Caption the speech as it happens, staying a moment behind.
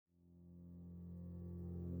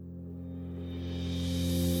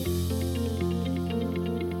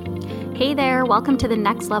Hey there, welcome to the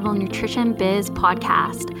Next Level Nutrition Biz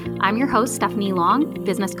podcast. I'm your host, Stephanie Long,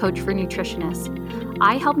 business coach for nutritionists.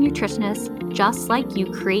 I help nutritionists just like you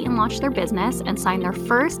create and launch their business and sign their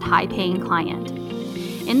first high-paying client.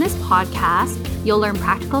 In this podcast, you'll learn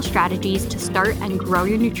practical strategies to start and grow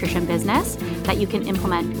your nutrition business that you can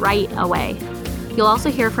implement right away. You'll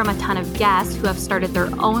also hear from a ton of guests who have started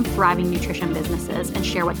their own thriving nutrition businesses and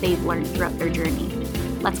share what they've learned throughout their journey.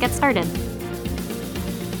 Let's get started.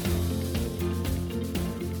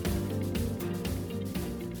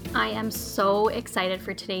 I am so excited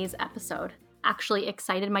for today's episode. Actually,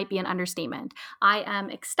 excited might be an understatement. I am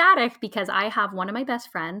ecstatic because I have one of my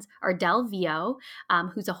best friends, Ardell Vio,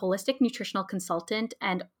 who's a holistic nutritional consultant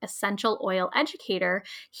and essential oil educator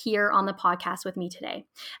here on the podcast with me today.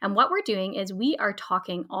 And what we're doing is we are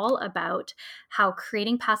talking all about how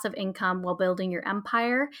creating passive income while building your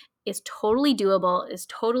empire is totally doable, is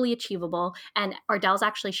totally achievable. And Ardell's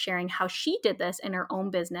actually sharing how she did this in her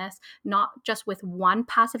own business, not just with one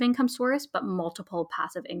passive income source, but multiple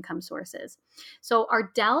passive income sources. So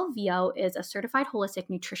Ardell Vio is a certified holistic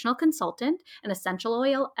nutritional consultant and essential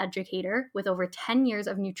oil educator with over 10 years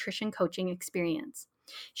of nutrition coaching experience.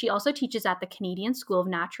 She also teaches at the Canadian School of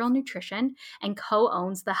Natural Nutrition and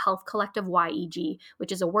co-owns the Health Collective YEG,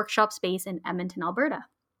 which is a workshop space in Edmonton, Alberta.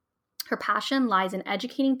 Her passion lies in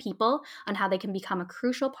educating people on how they can become a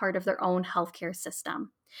crucial part of their own healthcare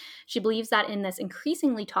system. She believes that in this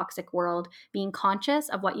increasingly toxic world, being conscious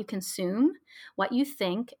of what you consume, what you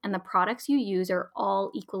think, and the products you use are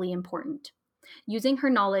all equally important. Using her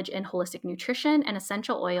knowledge in holistic nutrition and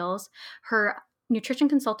essential oils, her nutrition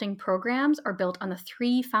consulting programs are built on the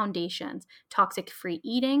three foundations: toxic-free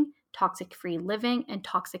eating, toxic-free living, and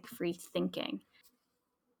toxic-free thinking.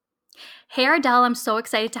 Hey, Ardell, I'm so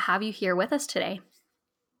excited to have you here with us today.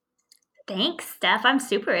 Thanks, Steph. I'm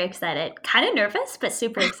super excited. Kind of nervous, but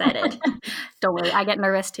super excited. Don't worry, I get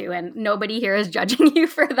nervous too, and nobody here is judging you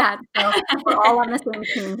for that. So we're all on the same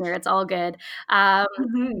team here. It's all good.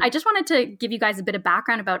 I just wanted to give you guys a bit of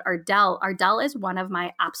background about Ardell. Ardell is one of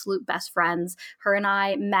my absolute best friends. Her and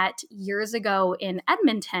I met years ago in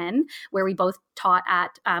Edmonton, where we both taught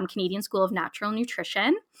at Canadian School of Natural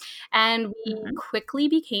Nutrition. And we quickly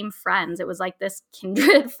became friends. It was like this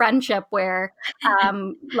kindred friendship where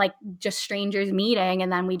like just strangers meeting,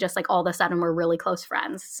 and then we just like all of a sudden we're really close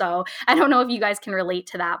friends. So I don't know if you guys can relate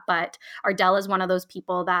to that, but Ardell is one of those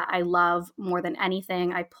people that I love more than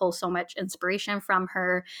anything. I pull so much inspiration from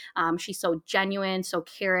her. She's so genuine, so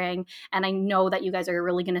caring, and I know that you guys are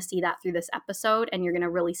really going to see that through this episode, and you're going to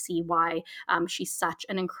really see why she's such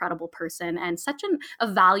an incredible person and such a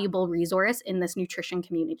valuable resource in this nutrition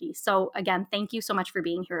community. So again, thank you so much for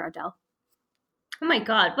being here, Ardell. Oh my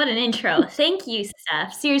God, what an intro. Thank you,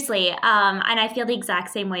 Steph. Seriously. And I feel the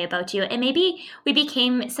exact same way about you. And maybe we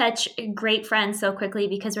became such great friends so quickly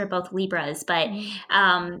because we're both Libras. But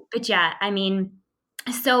yeah, I mean,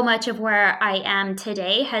 so much of where I am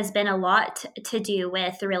today has been a lot to do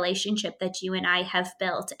with the relationship that you and I have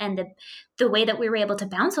built and the way that we were able to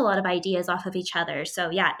bounce a lot of ideas off of each other. So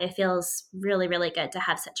yeah, it feels really, really good to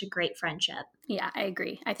have such a great friendship. Yeah, I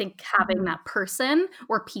agree. I think having that person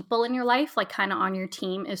or people in your life, like kind of on your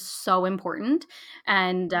team, is so important.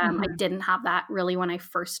 And I didn't have that really when I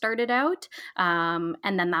first started out. And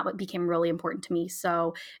then that became really important to me.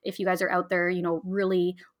 So if you guys are out there,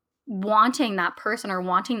 really wanting that person or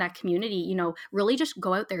wanting that community, really just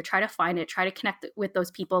go out there, try to find it, try to connect with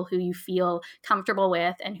those people who you feel comfortable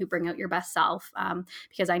with and who bring out your best self.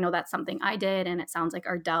 Because I know that's something I did, and it sounds like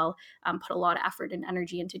Ardell put a lot of effort and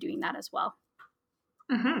energy into doing that as well.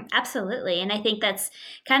 Absolutely. And I think that's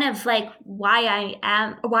kind of like why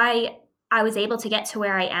I was able to get to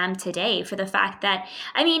where I am today, for the fact that,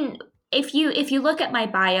 I mean, if you look at my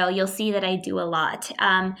bio, you'll see that I do a lot.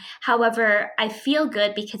 However, I feel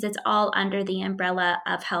good because it's all under the umbrella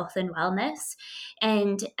of health and wellness.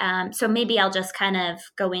 And so maybe I'll just kind of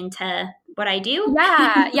go into what I do.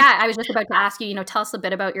 Yeah. I was just about to ask you, tell us a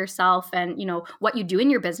bit about yourself and, what you do in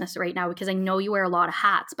your business right now, because I know you wear a lot of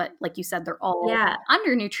hats, but like you said, they're all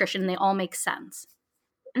under nutrition. They all make sense.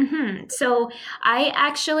 So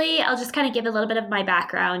I'll just kind of give a little bit of my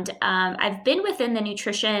background. I've been within the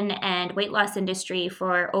nutrition and weight loss industry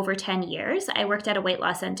for over 10 years. I worked at a weight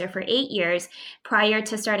loss center for 8 years prior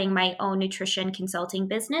to starting my own nutrition consulting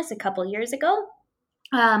business a couple years ago.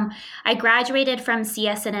 I graduated from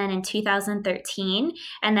CSNN in 2013,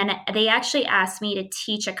 and then they actually asked me to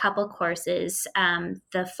teach a couple courses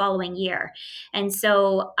the following year. And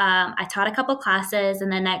so I taught a couple classes,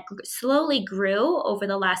 and then that slowly grew over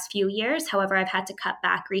the last few years. However, I've had to cut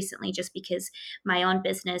back recently just because my own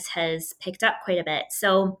business has picked up quite a bit.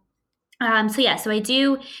 So So I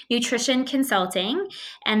do nutrition consulting,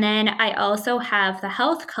 and then I also have the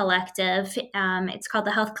Health Collective. It's called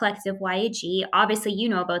the Health Collective YAG. Obviously, you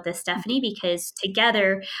know about this, Stephanie, because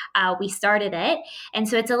together we started it. And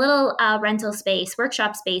so it's a little rental space,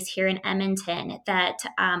 workshop space here in Edmonton that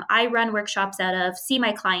I run workshops out of, see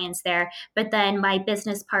my clients there. But then my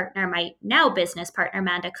business partner, my now business partner,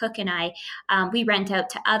 Amanda Cook, and I, we rent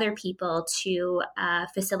out to other people to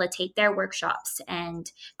facilitate their workshops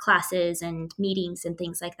and classes and meetings and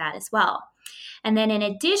things like that as well. And then in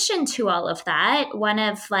addition to all of that, one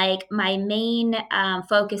of like my main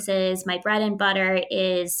focuses, my bread and butter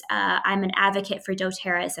is I'm an advocate for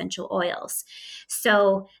doTERRA essential oils.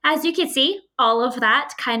 So as you can see, all of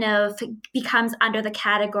that kind of becomes under the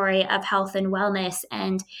category of health and wellness.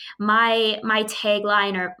 And my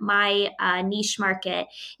tagline or my niche market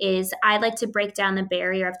is I like to break down the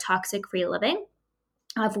barrier of toxic free living,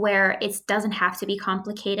 of where it doesn't have to be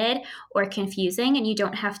complicated or confusing, and you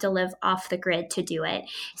don't have to live off the grid to do it.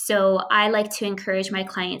 So I like to encourage my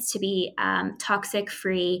clients to be toxic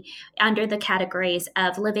free under the categories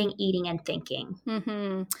of living, eating, and thinking.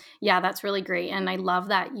 Mm-hmm. Yeah, that's really great. And I love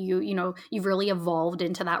that you've really evolved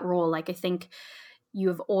into that role. Like, I think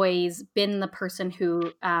you've always been the person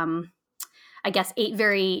who, I guess, ate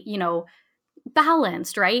very,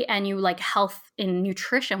 balanced, right? And you like health in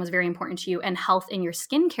nutrition was very important to you, and health in your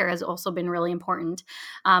skincare has also been really important.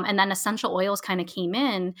 And then essential oils kind of came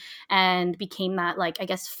in and became that, like, I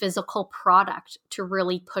guess, physical product to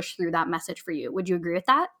really push through that message for you. Would you agree with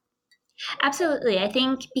that? Absolutely. I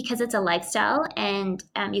think because it's a lifestyle and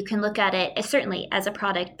you can look at it certainly as a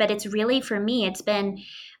product, but it's really for me, it's been,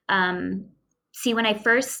 um, see, when I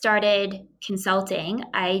first started consulting,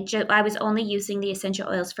 I was only using the essential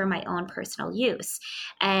oils for my own personal use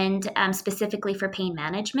and specifically for pain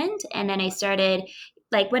management. And then I started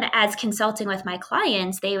like when as consulting with my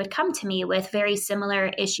clients, they would come to me with very similar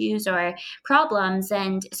issues or problems,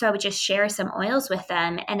 and so I would just share some oils with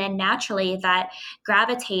them, and then naturally that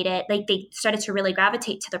gravitated, like they started to really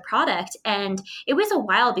gravitate to the product. And it was a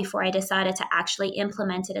while before I decided to actually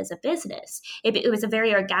implement it as a business. It was a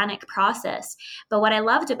very organic process. But what I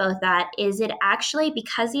loved about that is it actually,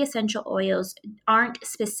 because the essential oils aren't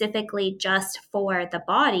specifically just for the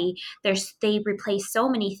body, they replace so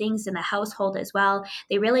many things in the household as well.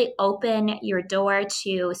 They really open your door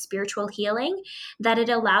to spiritual healing, that it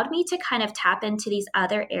allowed me to kind of tap into these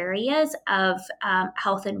other areas of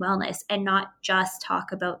health and wellness and not just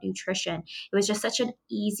talk about nutrition. It was just such an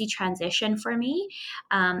easy transition for me.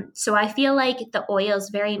 So I feel like the oils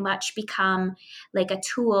very much become like a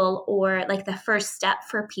tool or like the first step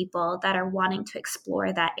for people that are wanting to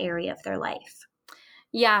explore that area of their life.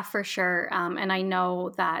 Yeah, for sure. And I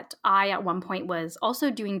know that I, at one point, was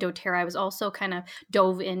also doing doTERRA. I was also kind of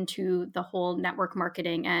dove into the whole network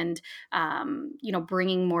marketing and,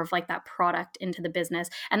 bringing more of like that product into the business.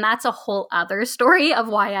 And that's a whole other story of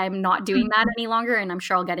why I'm not doing that any longer. And I'm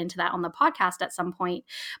sure I'll get into that on the podcast at some point.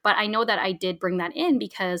 But I know that I did bring that in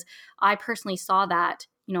because I personally saw that,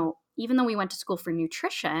 even though we went to school for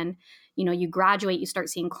nutrition, you graduate, you start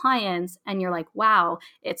seeing clients, and you're like, wow,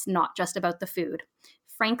 it's not just about the food.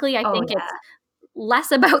 Frankly, I Oh think it's yeah.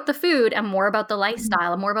 less about the food and more about the Mhm.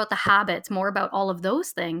 lifestyle, more about the habits, more about all of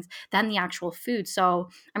those things than the actual food. So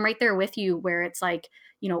I'm right there with you where it's like,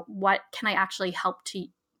 what can I actually help to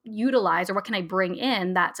utilize, or what can I bring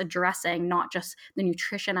in that's addressing not just the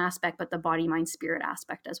nutrition aspect, but the body, mind, spirit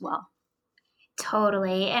aspect as well.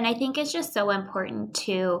 Totally. And I think it's just so important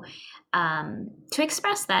to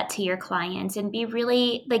express that to your clients and be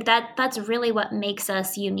really like that. That's really what makes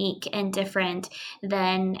us unique and different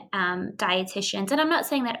than dietitians. And I'm not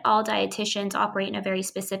saying that all dietitians operate in a very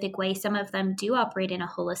specific way. Some of them do operate in a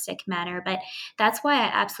holistic manner, but that's why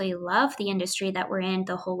I absolutely love the industry that we're in,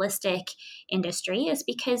 the holistic industry, is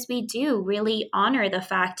because we do really honor the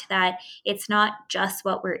fact that it's not just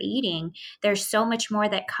what we're eating. There's so much more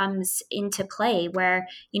that comes into play where,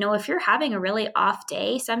 if you're having a really off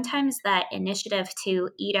day, sometimes that initiative to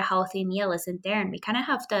eat a healthy meal isn't there. And we kind of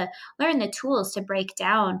have to learn the tools to break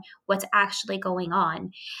down what's actually going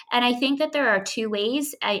on. And I think that there are two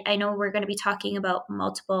ways. I know we're going to be talking about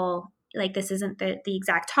multiple, like this isn't the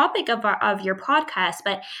exact topic of your podcast,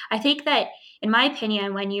 but I think that in my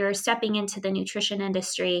opinion, when you're stepping into the nutrition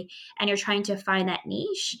industry and you're trying to find that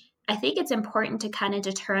niche, I think it's important to kind of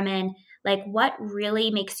determine like what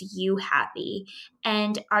really makes you happy.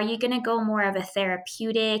 And are you going to go more of a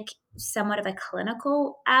therapeutic, somewhat of a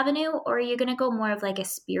clinical avenue, or are you going to go more of like a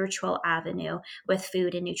spiritual avenue with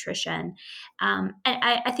food and nutrition? And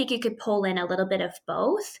I think you could pull in a little bit of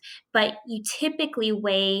both, but you typically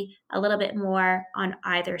weigh a little bit more on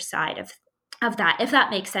either side of that, if that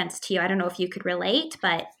makes sense to you. I don't know if you could relate,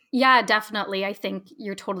 but Yeah, definitely. I think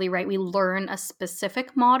you're totally right. We learn a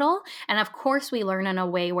specific model. And of course, we learn in a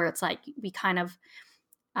way where it's like we kind of,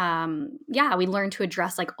 yeah, we learn to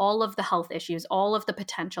address like all of the health issues, all of the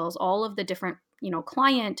potentials, all of the different,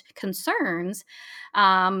 client concerns.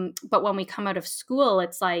 But when we come out of school,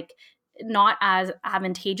 it's like not as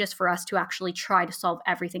advantageous for us to actually try to solve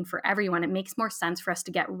everything for everyone. It makes more sense for us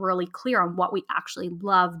to get really clear on what we actually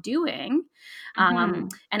love doing. mhm.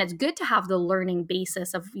 And it's good to have the learning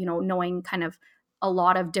basis of, knowing kind of a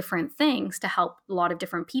lot of different things to help a lot of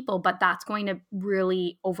different people, but that's going to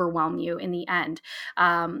really overwhelm you in the end.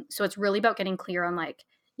 So it's really about getting clear on like,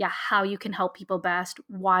 yeah, how you can help people best,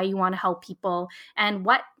 why you want to help people, and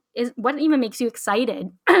what even makes you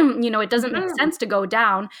excited. It doesn't make Mhm. sense to go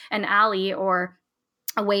down an alley or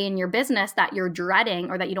a way in your business that you're dreading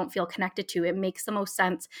or that you don't feel connected to. It makes the most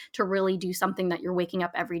sense to really do something that you're waking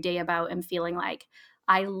up every day about and feeling like,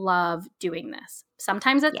 I love doing this.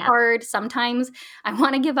 Sometimes it's Yeah. hard. Sometimes I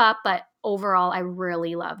want to give up, but overall, I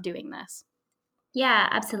really love doing this. Yeah,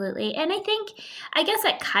 absolutely. And I guess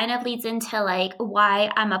that kind of leads into like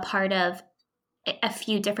why I'm a part of a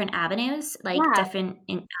few different avenues, like Yeah. different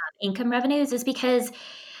income revenues, is because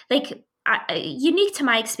like unique to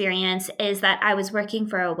my experience is that I was working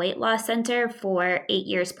for a weight loss center for 8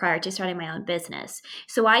 years prior to starting my own business.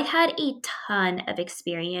 So I had a ton of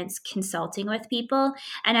experience consulting with people.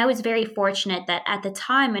 And I was very fortunate that at the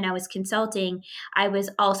time when I was consulting, I was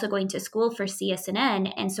also going to school for CSNN.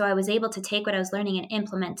 And so I was able to take what I was learning and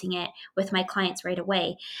implementing it with my clients right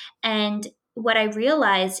away. And what I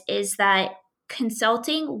realized is that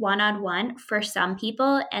consulting one on one for some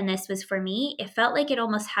people, and this was for me, it felt like it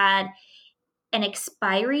almost had an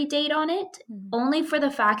expiry date on it, Mhm. only for the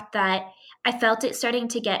fact that I felt it starting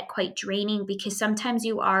to get quite draining because sometimes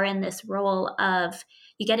you are in this role of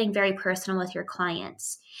you getting very personal with your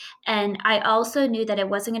clients. And I also knew that it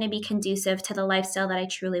wasn't going to be conducive to the lifestyle that I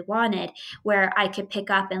truly wanted, where I could pick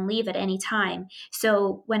up and leave at any time.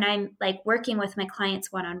 So when I'm like working with my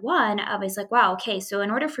clients one on one, I was like, wow, okay, so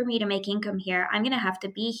in order for me to make income here, I'm going to have to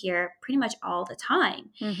be here pretty much all the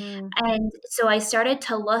time. Mhm. And so I started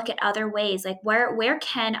to look at other ways, like where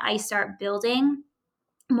can I start building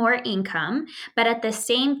more income, but at the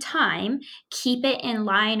same time, keep it in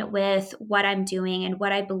line with what I'm doing and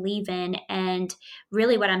what I believe in and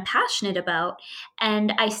really what I'm passionate about.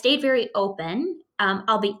 And I stayed very open.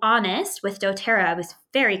 I'll be honest, with doTERRA, I was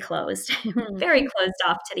very closed, Mhm. very closed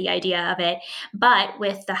off to the idea of it. But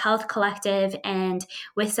with the Health Collective and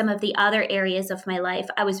with some of the other areas of my life,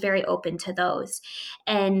 I was very open to those.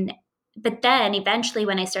 And but then eventually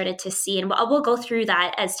when I started to see, and we'll go through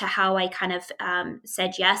that as to how I kind of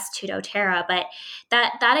said yes to doTERRA, but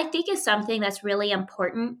that I think is something that's really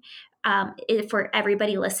important for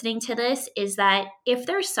everybody listening to this, is that if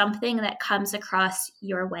there's something that comes across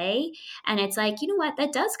your way and it's like, you know what,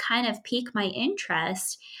 that does kind of pique my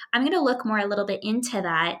interest, I'm going to look more a little bit into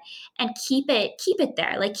that and keep it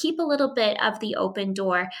there, like keep a little bit of the open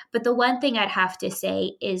door. But the one thing I'd have to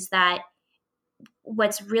say is that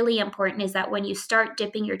what's really important is that when you start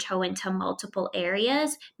dipping your toe into multiple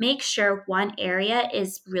areas, make sure one area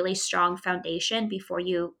is really strong foundation before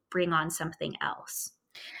you bring on something else.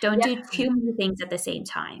 Don't Yeah. do too many things at the same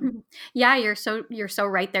time. Mhm. Yeah, you're so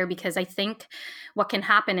right there because I think what can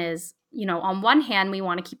happen is, on one hand we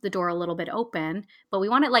want to keep the door a little bit open, but we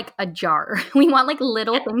want it like ajar. We want like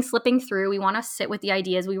little Yeah. things slipping through. We want to sit with the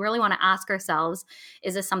ideas. We really want to ask ourselves,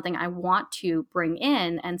 is this something I want to bring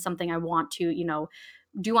in and something I want to,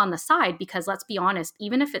 do on the side? Because let's be honest,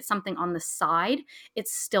 even if it's something on the side,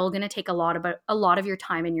 it's still going to take a lot of your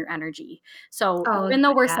time and your energy. So Oh, even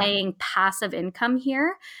though we're yeah. saying passive income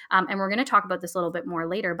here, and we're going to talk about this a little bit more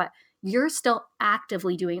later, but you're still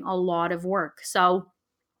actively doing a lot of work. So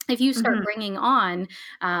if you start Mhm. bringing on,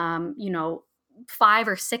 um, you know, 5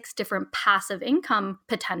 or 6 different passive income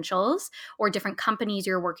potentials or different companies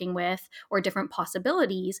you're working with or different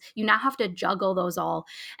possibilities, you now have to juggle those all.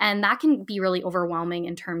 And that can be really overwhelming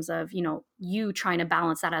in terms of, you trying to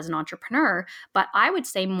balance that as an entrepreneur. But I would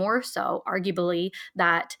say more so, arguably,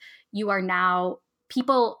 that you are now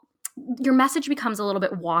people your message becomes a little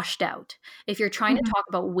bit washed out if you're trying to Mhm. talk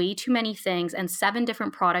about way too many things and 7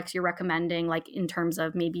 different products you're recommending, like in terms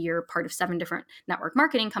of maybe you're part of 7 different network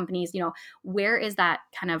marketing companies. Where is that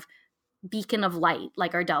kind of beacon of light,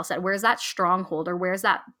 like Ardell said? Where's that stronghold, or where's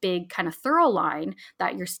that big kind of thorough line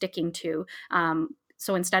that you're sticking to?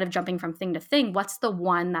 So instead of jumping from thing to thing, what's the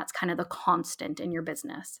one that's kind of the constant in your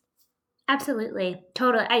business? Absolutely.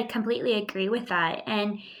 Totally. I completely agree with that.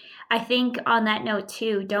 And I think on that note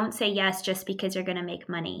too, don't say yes just because you're going to make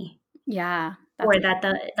money. Yeah, that's or that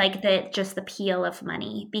the just the peel of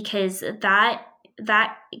money, because that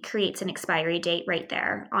creates an expiry date right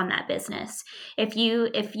there on that business. If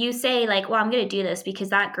you say like, well, I'm going to do this because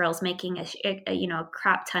that girl's making a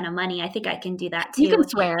crap ton of money, I think I can do that you can too.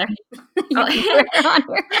 swear. You can Oh. swear on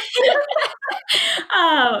here.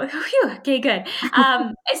 Oh, phew, okay, good.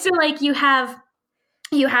 So like you have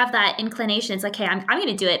that inclination. It's like, hey, I'm going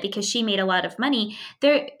to do it because she made a lot of money.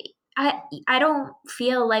 I don't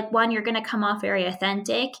feel like, one, you're going to come off very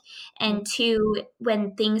authentic, and two,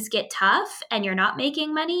 when things get tough and you're not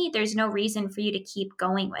making money, there's no reason for you to keep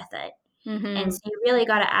going with it. And Mm-hmm. so you really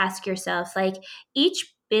got to ask yourself, like,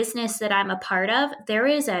 each business that I'm a part of, there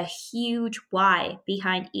is a huge why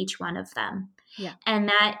behind each one of them. Yeah. And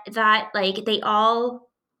that like they all,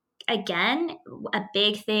 again, a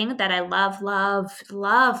big thing that I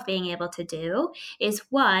love being able to do is,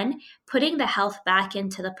 one, putting the health back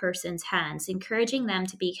into the person's hands, encouraging them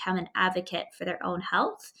to become an advocate for their own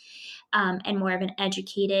health, and more of an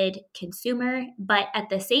educated consumer. But at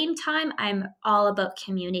the same time, I'm all about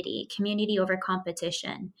community over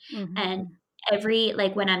competition. And Mm-hmm.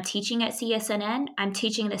 like when I'm teaching at CSNN, I'm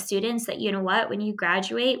teaching the students that, you know what, when you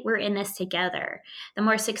graduate, we're in this together. The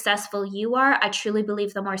more successful you are, I truly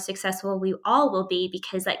believe the more successful we all will be,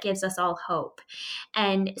 because that gives us all hope.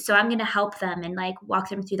 And so I'm going to help them and like walk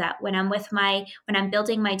them through that. When I'm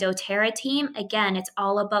building my doTERRA team, again, it's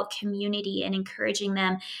all about community and encouraging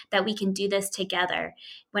them that we can do this together.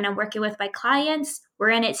 When I'm working with my clients,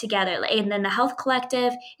 we're in it together. And then the Health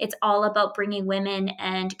Collective, it's all about bringing women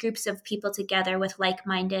and groups of people together with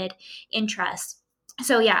like-minded interests.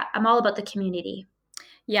 So yeah, I'm all about the community.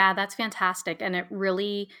 Yeah, that's fantastic. And it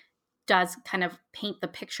really does kind of paint the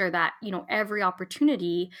picture that, every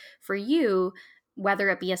opportunity for you, whether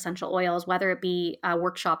it be essential oils, whether it be a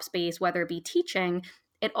workshop space, whether it be teaching,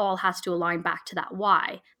 it all has to align back to that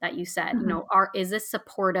why that you said. Mhm. Is this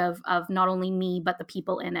supportive of not only me but the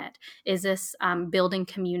people in it? Is this building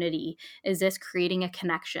community? Is this creating a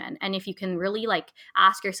connection? And if you can really like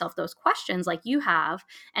ask yourself those questions like you have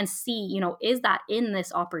and see, is that in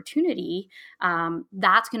this opportunity,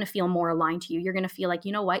 that's going to feel more aligned to you. You're going to feel like,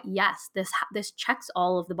 you know what? Yes, this checks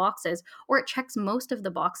all of the boxes, or it checks most of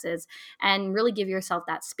the boxes, and really give yourself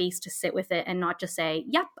that space to sit with it and not just say,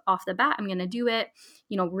 "Yep, off the bat, I'm going to do it."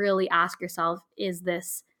 Really ask yourself, is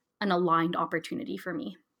this an aligned opportunity for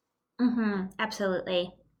me?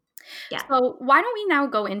 Absolutely. Yeah. So why don't we now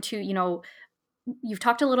go into, you've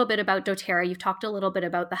talked a little bit about doTERRA, you've talked a little bit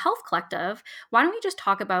about the Health Collective. Why don't we just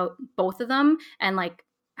talk about both of them and like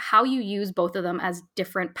how you use both of them as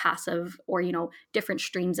different passive or, different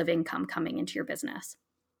streams of income coming into your business?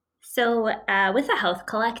 So, with the Health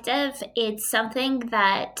Collective, it's something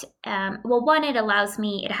that, well, one,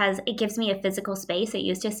 it gives me a physical space. I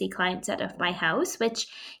used to see clients out of my house, which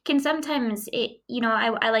can sometimes,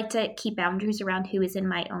 I like to keep boundaries around who is in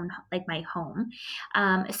my own, like my home.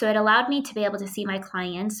 So it allowed me to be able to see my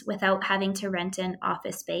clients without having to rent an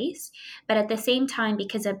office space. But at the same time,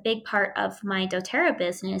 because a big part of my doTERRA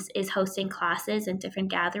business is hosting classes and different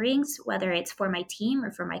gatherings, whether it's for my team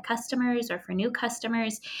or for my customers or for new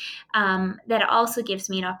customers, that also gives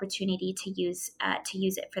me an opportunity to use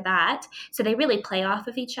it for that. So they really play off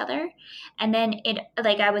of each other. And then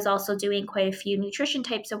I was also doing quite a few nutrition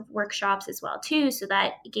types of workshops as well too. So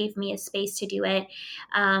that gave me a space to do it.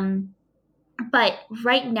 But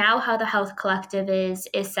right now, how the Health Collective is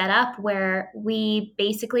set up, where we're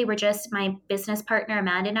just, my business partner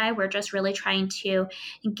Amanda and I, we're just really trying to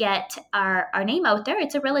get our name out there.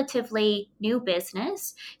 It's a relatively new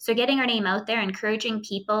business, so getting our name out there, encouraging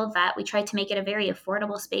people, that we try to make it a very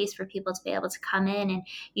affordable space for people to be able to come in, and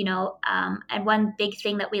and one big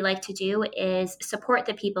thing that we like to do is support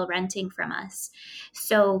the people renting from us,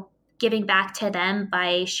 so giving back to them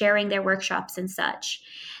by sharing their workshops and such.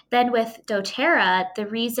 Then with doTERRA, the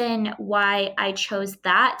reason why I chose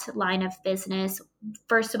that line of business,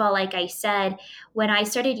 first of all, like I said, when I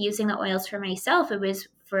started using the oils for myself, it was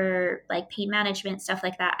for like pain management, stuff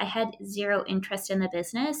like that. I had zero interest in the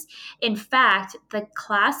business. In fact, the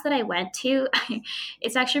class that I went to,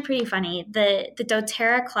 it's actually pretty funny. The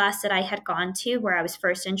doTERRA class that I had gone to, where I was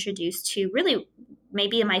first introduced to, really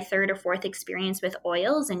maybe in my third or fourth experience with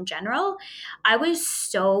oils in general, I was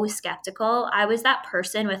so skeptical. I was that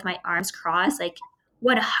person with my arms crossed, like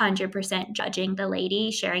 100% judging the lady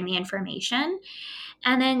sharing the information.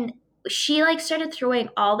 And then she like started throwing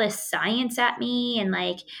all this science at me, and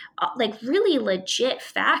like really legit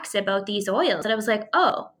facts about these oils. And I was like,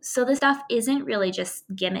 oh, so this stuff isn't really just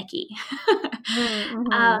gimmicky.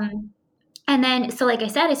 Mm-hmm. um, And then, so like I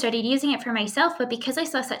said, I started using it for myself, but because I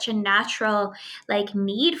saw such a natural like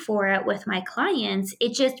need for it with my clients,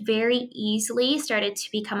 it just very easily started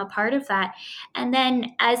to become a part of that. And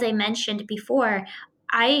then, as I mentioned before,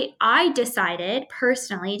 I decided,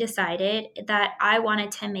 personally decided, that I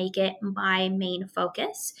wanted to make it my main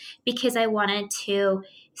focus because I wanted to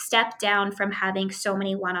step down from having so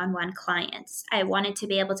many one-on-one clients. I wanted to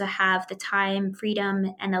be able to have the time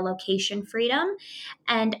freedom and the location freedom.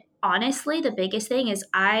 And honestly, the biggest thing is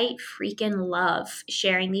I freaking love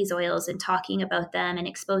sharing these oils and talking about them and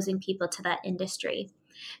exposing people to that industry.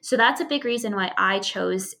 So that's a big reason why I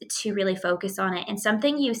chose to really focus on it. And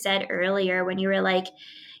something you said earlier when you were like,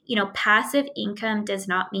 passive income does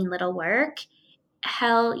not mean little work.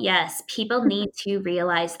 Hell yes, people need to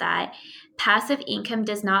realize that passive income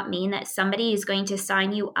does not mean that somebody is going to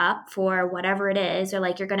sign you up for whatever it is, or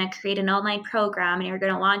like you're going to create an online program and you're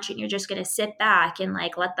going to launch it and you're just going to sit back and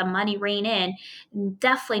like let the money rain in.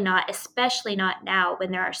 Definitely not, especially not now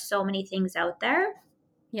when there are so many things out there.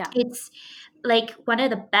 Yeah. It's like one of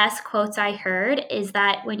the best quotes I heard is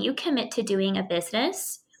that when you commit to doing a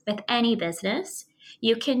business, with any business,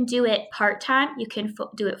 you can do it part time, you can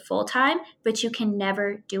do it full time, but you can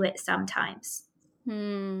never do it sometimes.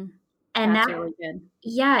 Hmm. And That's that, really good.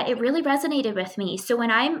 yeah, it really resonated with me. So when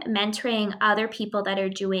I'm mentoring other people that are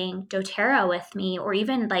doing doTERRA with me, or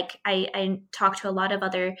even like I talk to a lot of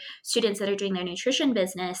other students that are doing their nutrition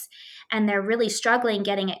business and they're really struggling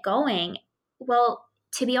getting it going. Well,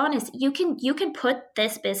 to be honest, you can put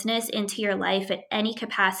this business into your life at any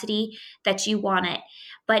capacity that you want it.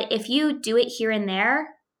 But if you do it here and there,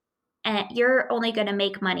 you're only going to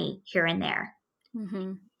make money here and there.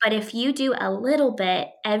 Mm-hmm. But if you do a little bit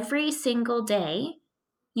every single day,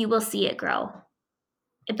 you will see it grow.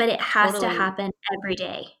 But it has to Totally. happen every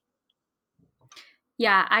day.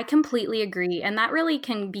 Yeah, I completely agree. And that really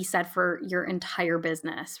can be said for your entire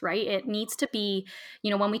business, right? It needs to be,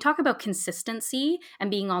 when we talk about consistency and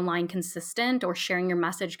being online consistent or sharing your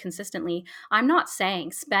message consistently, I'm not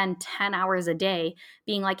saying spend 10 hours a day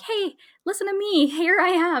being like, hey, listen to me, here I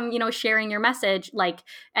am, sharing your message, like,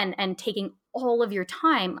 and taking all of your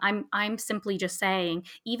time. I'm simply just saying,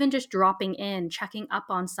 even just dropping in, checking up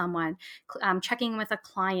on someone, checking with a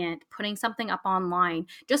client, putting something up online,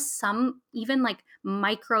 just some even like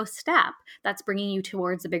micro step that's bringing you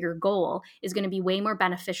towards a bigger goal is going to be way more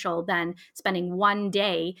beneficial than spending one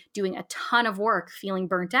day doing a ton of work, feeling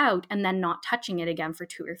burnt out, and then not touching it again for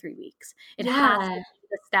 2 or 3 weeks. It has to Yeah, be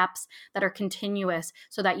the steps that are continuous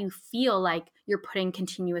so that you feel like you're putting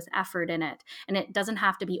continuous effort in it. And it doesn't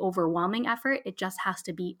have to be overwhelming effort, it just has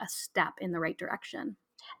to be a step in the right direction.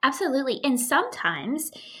 absolutely. And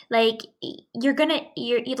sometimes, like, you're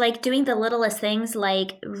like doing the littlest things,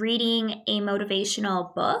 like reading a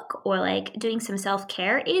motivational book or like doing some self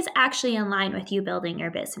care is actually in line with you building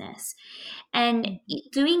your business. And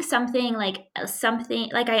Mhm. doing something like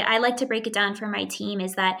I like to break it down for my team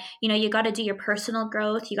is that you got to do your personal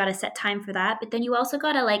growth, you got to set time for that, but then you also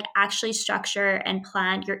got to like actually structure and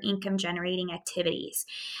plan your income generating activities.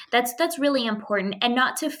 That's really important, and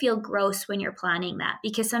not to feel gross when you're planning that,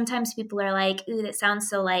 because sometimes people are like, ooh, that sounds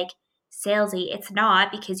so like salesy. It's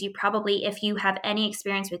not, because you probably, if you have any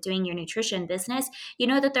experience with doing your nutrition business, you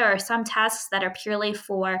know that there are some tasks that are purely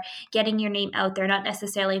for getting your name out there, not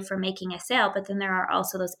necessarily for making a sale, but then there are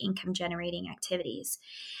also those income generating activities.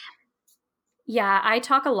 Yeah, I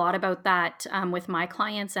talk a lot about that with my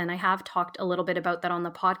clients, and I have talked a little bit about that on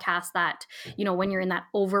the podcast. That when you're in that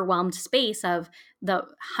overwhelmed space of the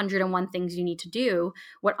 101 things you need to do,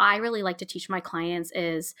 what I really like to teach my clients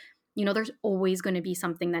is, there's always going to be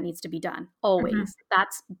something that needs to be done. Mhm. Always.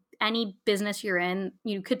 That's any business you're in.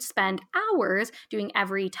 You could spend hours doing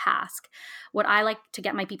every task. What I like to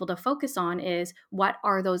get my people to focus on is, what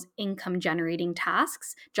are those income generating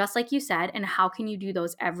tasks, just like you said, and how can you do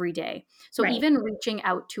those every day? So Right. even reaching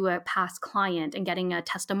out to a past client and getting a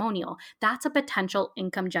testimonial, that's a potential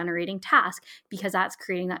income generating task, because that's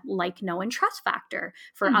creating that like, know, and trust factor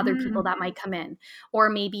for other people Mhm. that might come in. Or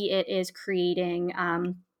maybe it is creating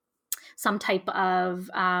some type of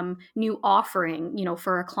new offering,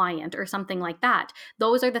 for a client or something like that.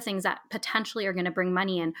 Those are the things that potentially are going to bring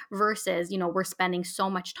money in, versus, we're spending so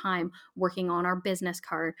much time working on our business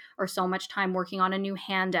card, or so much time working on a new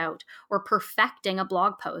handout, or perfecting a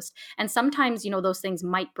blog post. And sometimes, those things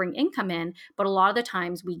might bring income in, but a lot of the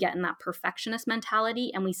times we get in that perfectionist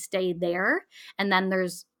mentality and we stay there. And then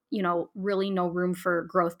there's, really no room for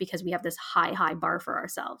growth, because we have this high bar for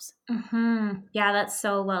ourselves. Yeah, that's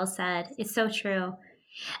so well said. It's so true.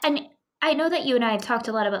 And I know that you and I have talked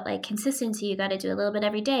a lot about like consistency. You got to do a little bit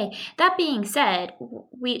every day. That being said,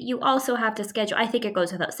 you also have to schedule. I think it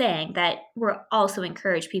goes without saying that we're also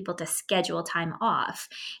encourage people to schedule time off.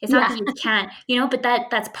 It's not Yeah. that you can't, but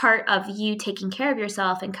that's part of you taking care of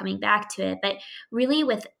yourself and coming back to it. But really,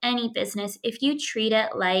 with any business, if you treat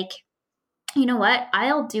it like, you know what,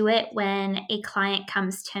 I'll do it when a client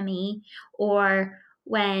comes to me, or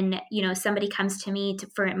when somebody comes to me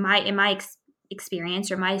for in my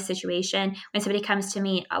experience or my situation, when somebody comes to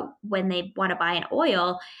me when they want to buy an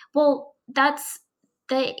oil. Well, that's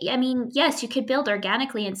I mean, yes, you could build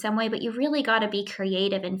organically in some way, but you really got to be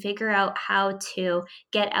creative and figure out how to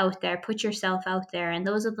get out there, put yourself out there. And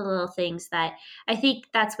those are the little things that I think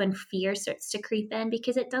that's when fear starts to creep in,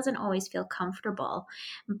 because it doesn't always feel comfortable.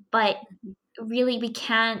 But really, we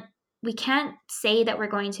can't say that we're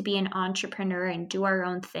going to be an entrepreneur and do our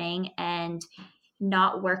own thing and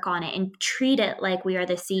not work on it and treat it like we are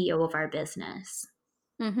the CEO of our business.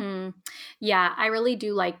 Mm-hmm. Yeah, I really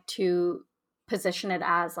do like to position it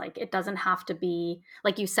as like it doesn't have to be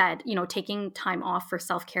like you said, taking time off for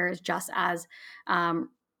self-care is just as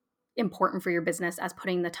important for your business as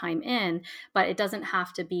putting the time in, but it doesn't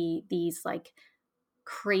have to be these like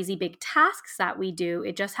crazy big tasks that we do.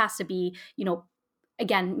 It just has to be,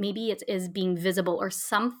 again, maybe it is being visible or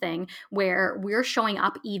something where we're showing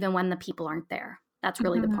up even when the people aren't there. That's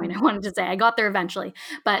really the point I Mhm. wanted to say. I got there eventually,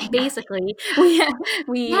 but basically, we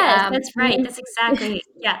we Yes, that's right. That's exactly,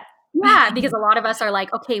 yeah. yeah, because a lot of us are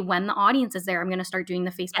like, okay, when the audience is there, I'm going to start doing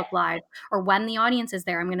the Yeah. Facebook Live, or when the audience is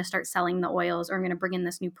there, I'm going to start selling the oils, or I'm going to bring in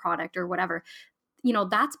this new product or whatever.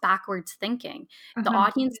 That's backwards thinking. The Mhm.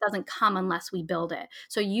 audience doesn't come unless we build it.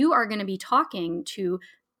 So you are going to be talking to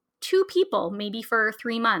two people, maybe for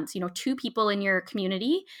 3 months, two people in your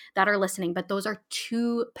community that are listening, but those are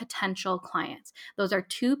two potential clients. Those are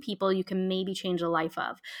two people you can maybe change the life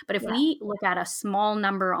of. But if Yeah. we look at a small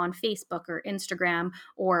number on Facebook or Instagram,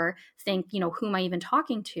 or think, who am I even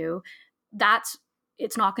talking to?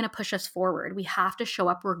 It's not going to push us forward. We have to show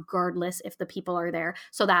up regardless if the people are there,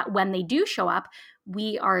 so that when they do show up,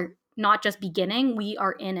 we are not just beginning, we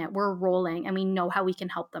are in it, we're rolling, and we know how we can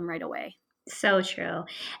help them right away. So true.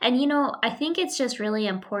 And I think it's just really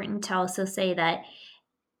important to also say that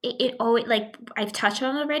it always, like I've touched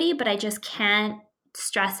on already, but I just can't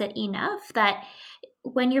stress it enough, that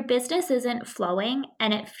when your business isn't flowing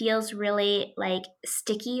and it feels really like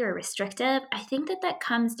sticky or restrictive, I think that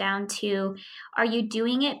comes down to, are you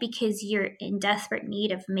doing it because you're in desperate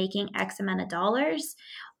need of making X amount of dollars,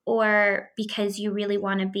 or because you really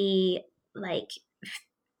want to be like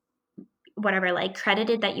whatever, like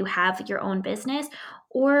credited that you have your own business,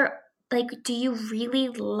 or like, do you really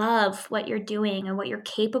love what you're doing and what you're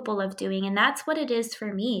capable of doing? And that's what it is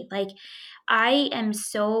for me. Like, I am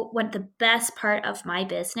so, what the best part of my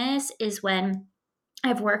business is when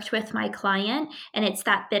I've worked with my client and it's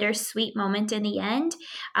that bittersweet moment in the end.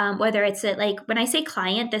 Whether it's like, when I say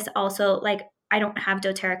client, this also, like, I don't have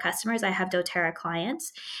doTERRA customers, I have doTERRA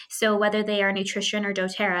clients. So whether they are nutrition or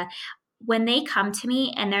doTERRA, when they come to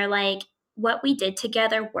me and they're like, what we did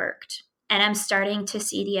together worked, and I'm starting to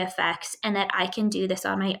see the effects, and that I can do this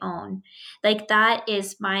on my own, like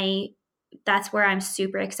that's where I'm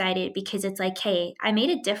super excited, because it's like, hey, I made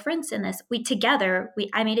a difference in this.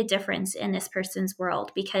 I made a difference in this person's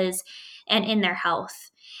world, because, and in their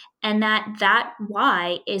health. And that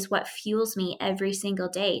why is what fuels me every single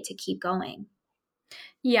day to keep going.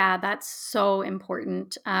 Yeah, that's so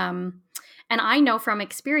important. And I know from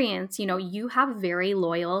experience, you have very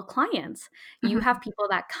loyal clients. You have Mhm. people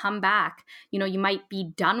that come back. You might be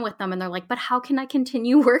done with them and they're like, but how can I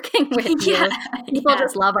continue working with Yeah, you? People yeah.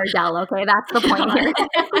 just love Ardell. Okay, that's the point here.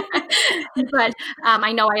 But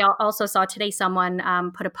I know I also saw today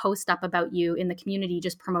someone put a post up about you in the community,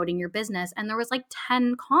 just promoting your business. And there was like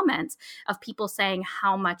 10 comments of people saying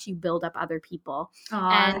how much you build up other people.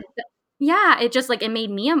 Aw, And yeah, it just like it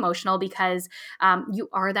made me emotional, because you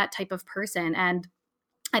are that type of person. And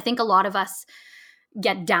I think a lot of us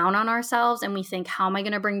get down on ourselves and we think, how am I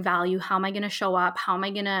going to bring value? How am I going to show up? How am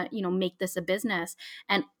I going to, make this a business?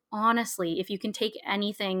 And honestly, if you can take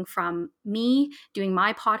anything from me doing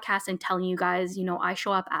my podcast and telling you guys, I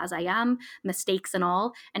show up as I am, mistakes and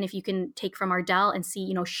all. And if you can take from Ardell and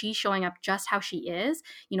see, she's showing up just how she is,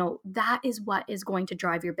 that is what is going to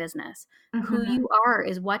drive your business. Who mhm. you are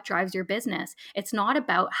is what drives your business. It's not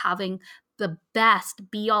about having the best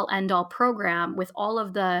be all end all program with all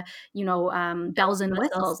of the Bells bells and and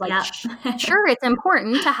whistles, whistles. Like, yeah. sure, it's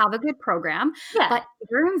important to have a good program, Yeah, but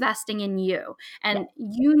you're investing in you, yeah. and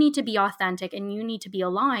you need to be authentic and you need to be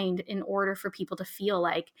aligned in order for people to feel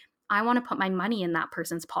like, I want to put my money in that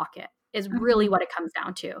person's pocket. is really Mhm. what it comes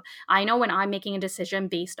down to. I know when I'm making a decision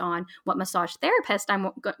based on what massage therapist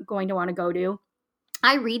I'm going to want to go to,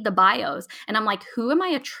 I read the bios and I'm like, who am I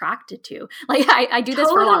attracted to? Like, I do this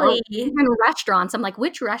for a lot. Or Totally. even restaurants, I'm like,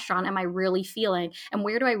 which restaurant am I really feeling? And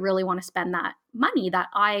where do I really want to spend that money that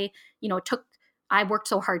I worked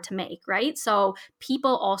so hard to make, right? So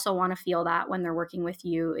people also want to feel that when they're working with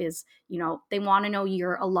you is, they want to know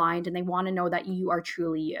you're aligned and they want to know that you are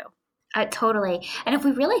truly you. Totally. And if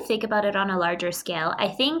we really think about it on a larger scale, I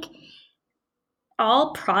think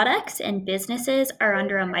all products and businesses are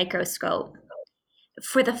under a microscope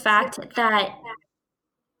for the fact that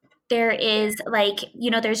there is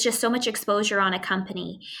there's just so much exposure on a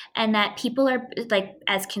company, and that people are like,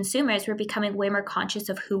 as consumers, we're becoming way more conscious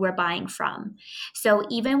of who we're buying from. So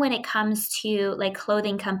even when it comes to like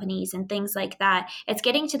clothing companies and things like that, it's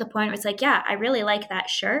getting to the point where it's like, yeah, I really like that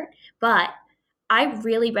shirt, but I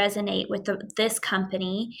really resonate with this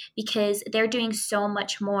company because they're doing so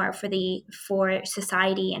much more for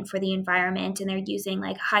society and for the environment, and they're using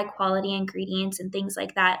like high quality ingredients and things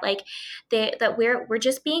like that. Like that we're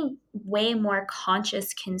just being way more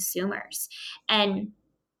conscious consumers, and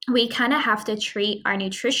we kind of have to treat our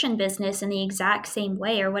nutrition business in the exact same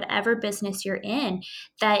way, or whatever business you're in,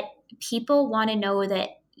 that people want to know that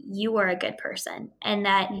you are a good person and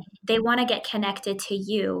that they want to get connected to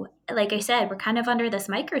you. Like I said, we're kind of under this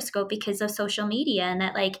microscope because of social media, and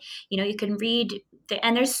that, like, you can read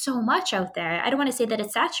and there's so much out there. I don't want to say that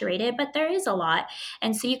it's saturated, but there is a lot.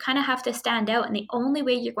 And so you kind of have to stand out. And the only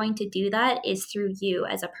way you're going to do that is through you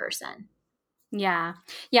as a person. Yeah.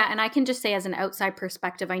 Yeah. And I can just say, as an outside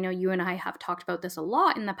perspective, I know you and I have talked about this a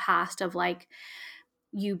lot in the past of like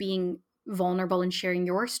you being vulnerable and sharing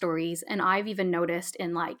your stories. And I've even noticed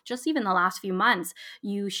in like just even the last few months,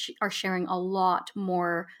 you are sharing a lot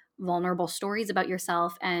more vulnerable stories about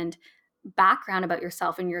yourself and background about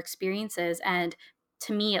yourself and your experiences. And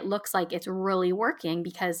to me, it looks like it's really working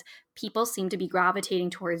because people seem to be gravitating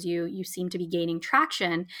towards you. You seem to be gaining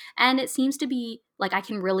traction. And it seems to be like I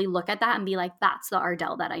can really look at that and be like, that's the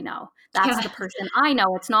Ardell that I know. That's Yeah. the person I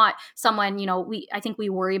know. It's not someone, I think we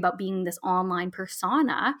worry about being this online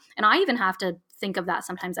persona. And I even have to think of that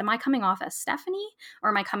sometimes. Am I coming off as Stephanie, or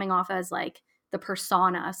am I coming off as like the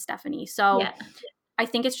persona of Stephanie? So Yeah. I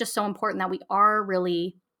think it's just so important that we are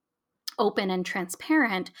really open and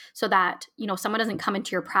transparent so that someone doesn't come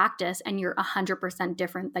into your practice and you're 100%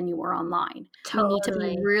 different than you were online. We need to be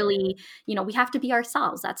Totally. really, we have to be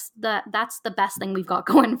ourselves. That's the best thing we've got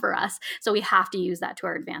going for us, so we have to use that to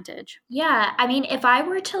our advantage. Yeah, I mean, if I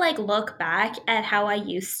were to like look back at how I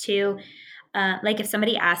used to, like if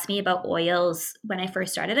somebody asked me about oils when I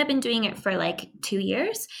first started, I've been doing it for like 2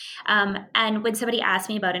 years. And when somebody asked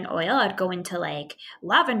me about an oil, I'd go into like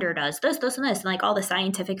lavender does this, and this, and like all the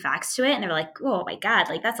scientific facts to it. And they're like, oh my God,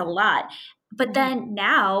 like that's a lot. But then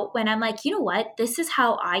now, when I'm like, you know what, this is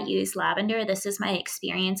how I use lavender, this is my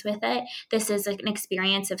experience with it, this is like an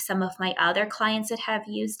experience of some of my other clients that have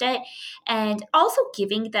used it, and also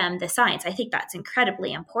giving them the science. I think that's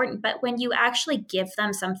incredibly important. But when you actually give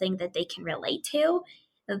them something that they can relate to,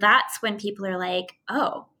 that's when people are like,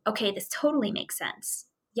 oh, okay, this totally makes sense.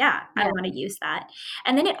 Yeah, I Yeah. want to use that.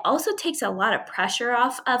 And then it also takes a lot of pressure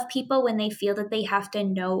off of people when they feel that they have to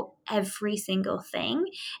know every single thing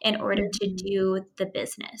in order to Mhm. do the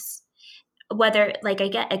business. Whether, like,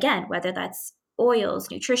 again, whether that's oils,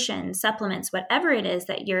 nutrition, supplements, whatever it is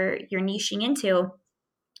that you're niching into,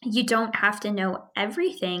 you don't have to know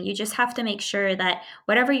everything. You just have to make sure that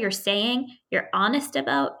whatever you're saying, you're honest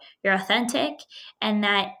about, you're authentic, and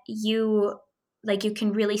that you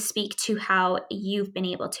can really speak to how you've been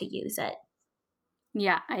able to use it.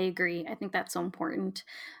 Yeah, I agree. I think that's so important.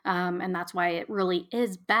 And that's why it really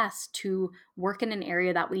is best to work in an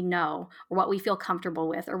area that we know, or what we feel comfortable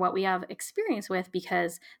with, or what we have experience with,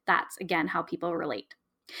 because that's, again, how people relate.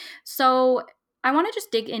 So I want to just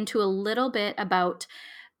dig into a little bit about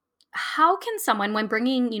how can someone, when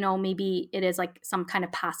bringing, maybe it is like some kind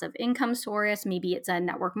of passive income source, maybe it's a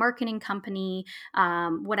network marketing company,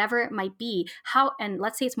 whatever it might be, and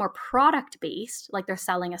let's say it's more product based, like they're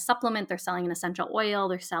selling a supplement, they're selling an essential oil,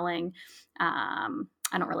 they're selling,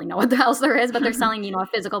 I don't really know what else there is, but they're selling, a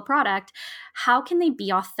physical product. How can they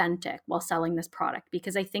be authentic while selling this product?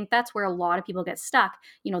 Because I think that's where a lot of people get stuck.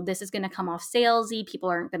 This is going to come off salesy. People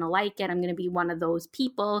aren't going to like it. I'm going to be one of those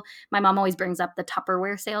people. My mom always brings up the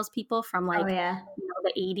Tupperware salespeople from Oh like, yeah.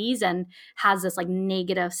 the 80s, and has this like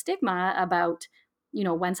negative stigma about,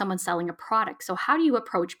 when someone's selling a product. So how do you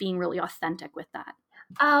approach being really authentic with that?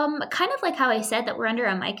 Kind of like how I said that we're under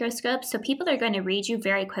a microscope, so people are going to read you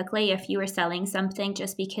very quickly if you are selling something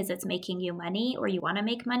just because it's making you money or you want to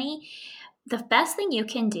make money. the best thing you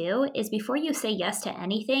can do is before you say yes to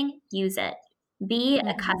anything, use it. Be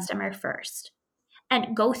a Mhm. customer first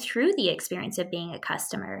and go through the experience of being a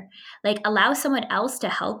customer. Like allow someone else to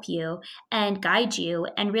help you and guide you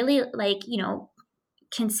and really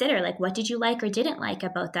consider like what did you like or didn't like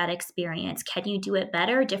about that experience. Can you do it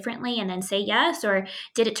better, differently, and then say yes, or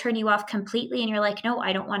did it turn you off completely and you're like, no,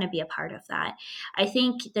 I don't want to be a part of that. I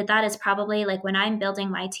think that that is probably like when I'm building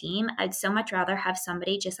my team, I'd so much rather have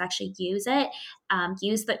somebody just actually use it,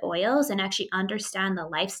 use the oils and actually understand the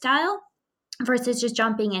lifestyle versus just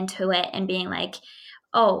jumping into it and being like,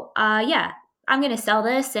 oh, yeah, I'm going to sell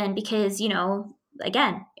this. And because,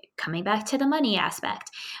 again, coming back to the money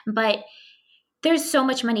aspect, but there's so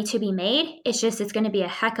much money to be made. It's going to be a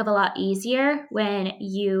heck of a lot easier when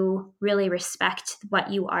you really respect what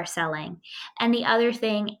you are selling. And the other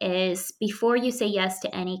thing is, before you say yes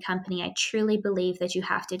to any company, I truly believe that you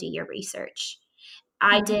have to do your research.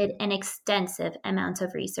 I Mhm. did an extensive amount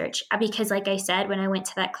of research because, like I said, when I went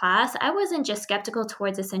to that class, I wasn't just skeptical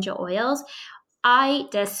towards essential oils. I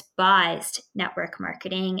despised network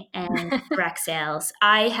marketing and direct sales.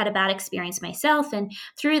 I had a bad experience myself. And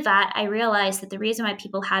through that, I realized that the reason why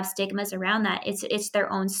people have stigmas around that is it's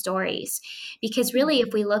their own stories. Because really,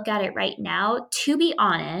 if we look at it right now, to be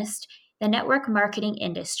honest, the network marketing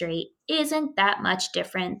industry isn't that much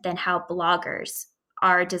different than how bloggers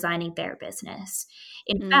are designing their business.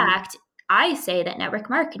 In Mm. fact, I say that network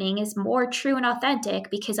marketing is more true and authentic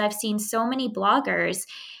because I've seen so many bloggers,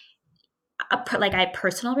 like I have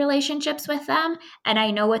personal relationships with them and I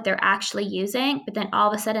know what they're actually using, but then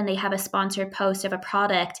all of a sudden they have a sponsored post of a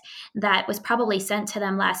product that was probably sent to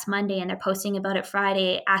them last Monday and they're posting about it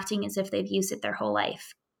Friday, acting as if they've used it their whole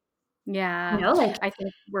life. Yeah. Like, I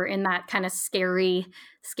think we're in that kind of scary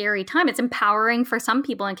time. It's empowering for some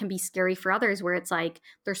people and can be scary for others where it's like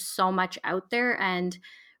there's so much out there, and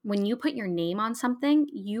when you put your name on something,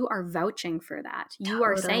 you are vouching for that. You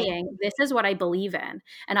are totally. saying, "This is what I believe in,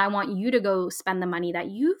 and I want you to go spend the money that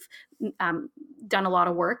you've done a lot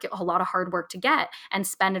of work, a lot of hard work to get, and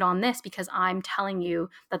spend it on this because I'm telling you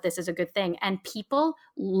that this is a good thing." And people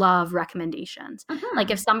love recommendations. Like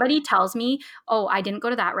if Mhm. somebody tells me, oh, I didn't go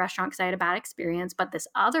to that restaurant because I had a bad experience, but this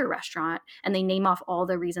other restaurant, and they name off all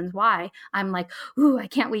the reasons why, I'm like, ooh, I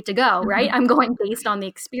can't wait to go, right? Mhm. I'm going based on the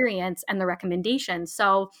experience and the recommendations.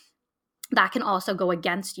 So that can also go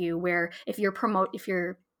against you where if you're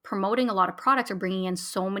promoting a lot of products or bringing in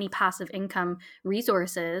so many passive income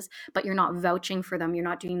resources, but you're not vouching for them, you're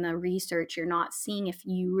not doing the research, you're not seeing if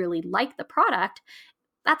you really like the product,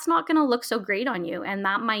 that's not going to look so great on you. And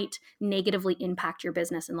that might negatively impact your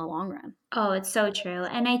business in the long run. Oh, it's so true.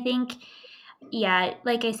 And I think, yeah,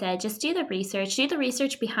 like I said, just do the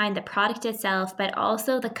research behind the product itself, but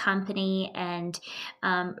also the company, and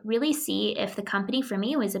really see if the company for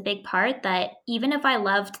me was a big part that even if I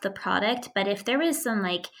loved the product, but if there was some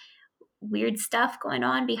like weird stuff going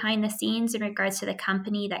on behind the scenes in regards to the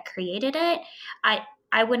company that created it,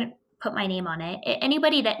 I wouldn't put my name on it.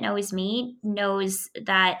 Anybody that knows me knows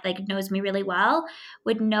that, like, knows me really well,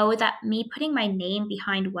 would know that me putting my name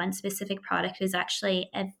behind one specific product is actually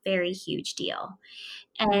a very huge deal.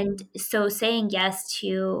 And Mm. so saying yes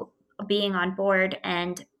to being on board,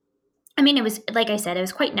 and I mean, it was like I said, it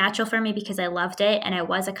was quite natural for me because I loved it and I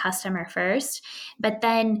was a customer first. But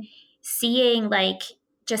then seeing like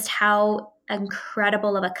just how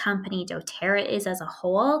incredible of a company doTERRA is as a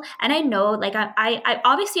whole. And I know, like, I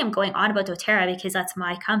obviously I'm going on about doTERRA because that's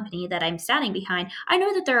my company that I'm standing behind. I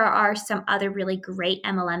know that there are some other really great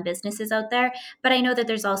MLM businesses out there, but I know that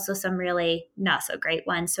there's also some really not so great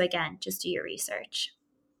ones. So again, just do your research.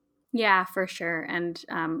 Yeah, for sure. And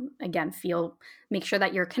again, make sure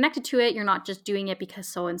that you're connected to it. You're not just doing it because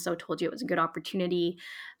so and so told you it was a good opportunity.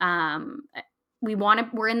 Um,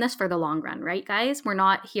 we're in this for the long run, right, guys? We're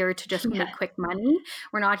not here to just Yeah. make quick money.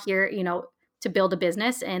 We're not here, to build a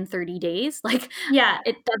business in 30 days. Like Yeah.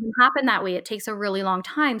 it doesn't happen that way. It takes a really long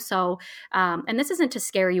time. So, and this isn't to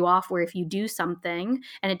scare you off where if you do something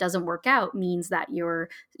and it doesn't work out means that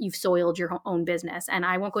you've soiled your own business. And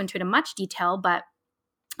I won't go into it in much detail, but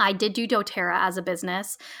I did do doTERRA as a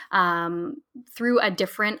business through a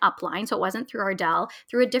different upline. So it wasn't through Ardell,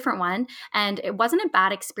 through a different one. And it wasn't a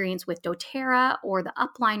bad experience with doTERRA or the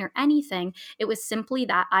upline or anything. It was simply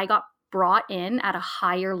that I got brought in at a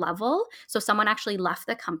higher level. So someone actually left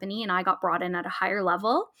the company and I got brought in at a higher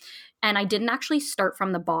level. And I didn't actually start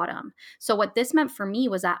from the bottom. So what this meant for me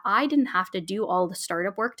was that I didn't have to do all the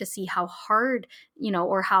startup work to see how hard,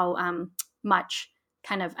 or how much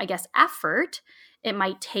kind of, I guess, effort it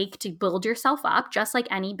might take to build yourself up, just like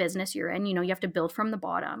any business you're in. You have to build from the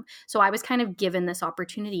bottom. So I was kind of given this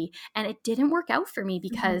opportunity, and it didn't work out for me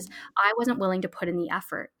because I wasn't willing to put in the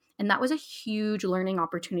effort. And that was a huge learning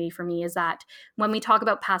opportunity for me, is that when we talk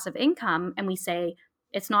about passive income and we say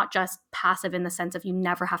it's not just passive in the sense of you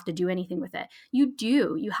never have to do anything with it. You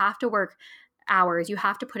do. You have to work hours. You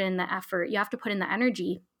have to put in the effort. You have to put in the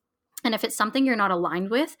energy. And if it's something you're not aligned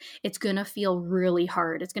with, it's going to feel really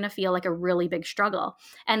hard. It's going to feel like a really big struggle.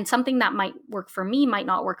 And something that might work for me might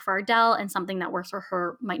not work for Ardell, and something that works for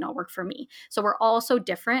her might not work for me. So we're all so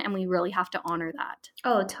different, and we really have to honor that.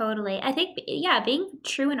 Oh, totally. I think, yeah, being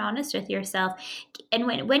true and honest with yourself. And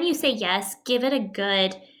when you say yes, give it a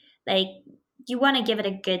good, like, you want to give it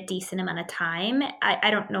a good, decent amount of time.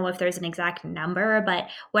 I don't know if there's an exact number, but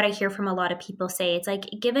what I hear from a lot of people say, it's like,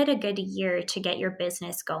 give it a good year to get your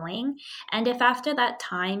business going. And if after that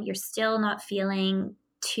time you're still not feeling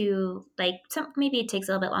to like maybe it takes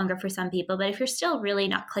a little bit longer for some people, but if you're still really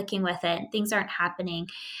not clicking with it and things aren't happening,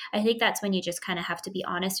 I think that's when you just kind of have to be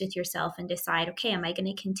honest with yourself and decide, okay, am I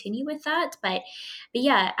going to continue with that? But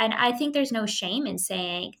yeah, and I think there's no shame in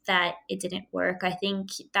saying that it didn't work. I think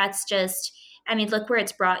that's just, I mean, look where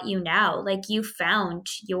it's brought you now. Like, you found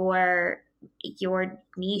your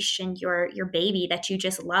niche and your baby that you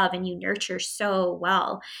just love and you nurture so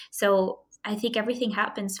well. So I think everything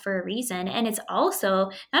happens for a reason. And it's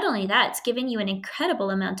also not only that, it's giving you an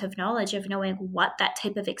incredible amount of knowledge of knowing what that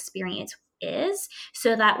type of experience is,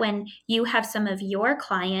 so that when you have some of your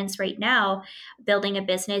clients right now building a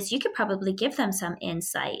business, you could probably give them some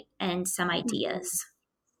insight and some ideas.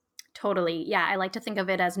 Totally. Yeah. I like to think of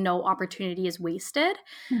it as no opportunity is wasted.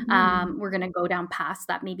 Mm-hmm. We're going to go down paths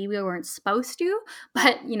that maybe we weren't supposed to.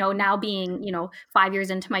 But, now being, 5 years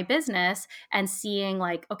into my business and seeing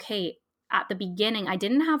like, okay, at the beginning, I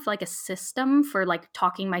didn't have like a system for like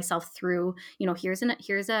talking myself through, here's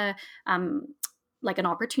a, like an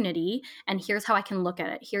opportunity, and here's how I can look at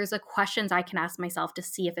it. Here's the questions I can ask myself to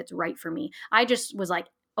see if it's right for me. I just was like,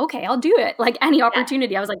 okay, I'll do it. Like any Yeah.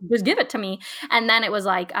 opportunity, I was like, just give it to me. And then it was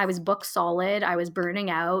like, I was booked solid. I was burning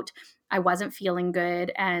out. I wasn't feeling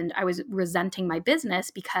good. And I was resenting my business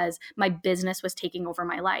because my business was taking over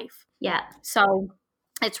my life. Yeah. So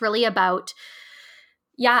it's really about,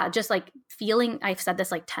 just like feeling, I've said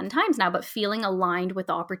this like 10 times now, but feeling aligned with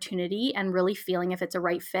the opportunity and really feeling if it's a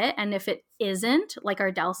right fit. And if it isn't, like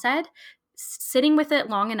Ardell said, sitting with it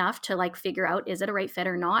long enough to like figure out, is it a right fit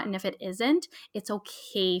or not? And if it isn't, it's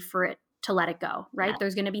okay for it to let it go, right? Yeah.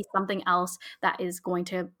 There's going to be something else that is going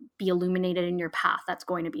to be illuminated in your path. That's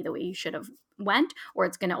going to be the way you should have went, or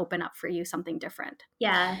it's going to open up for you something different.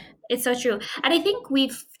 Yeah, it's so true. And I think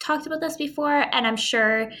we've talked about this before, and I'm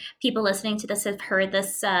sure people listening to this have heard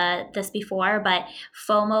this before, but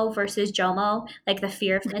FOMO versus JOMO, like the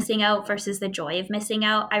fear of missing out versus the joy of missing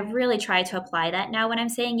out. I really try to apply that now when I'm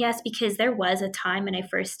saying yes, because there was a time when I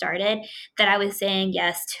first started that I was saying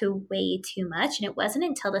yes to way too much. And it wasn't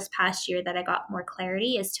until this past year that I got more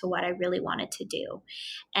clarity as to what I really wanted to do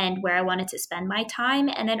and where I wanted to spend my time.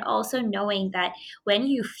 And then also knowing that when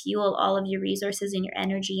you fuel all of your resources and your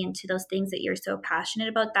energy into those things that you're so passionate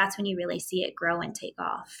about, that's when you really see it grow and take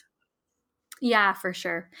off. Yeah, for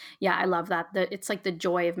sure. Yeah, I love that. It's like the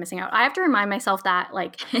joy of missing out. I have to remind myself that,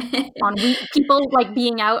 like, on people like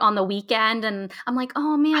being out on the weekend, and I'm like,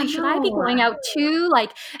 oh man, should I be going out too?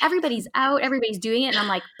 Like, everybody's out, everybody's doing it, and I'm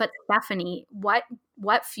like, but Stephanie, what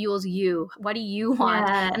fuels you? What do you want?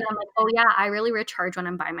 Yeah. And I'm like, oh yeah, I really recharge when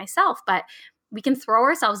I'm by myself. But we can throw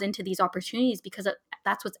ourselves into these opportunities because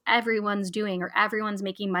that's what everyone's doing, or everyone's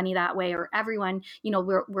making money that way, or everyone,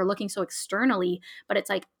 we're looking so externally, but it's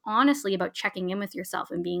like honestly about checking in with yourself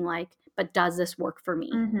and being like, but does this work for me?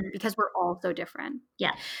 Mm-hmm. Because we're all so different.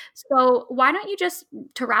 Yeah. So why don't you just,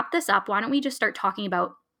 to wrap this up, why don't we just start talking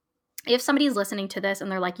about, if somebody's listening to this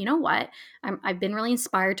and they're like, you know what, I've been really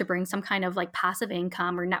inspired to bring some kind of like passive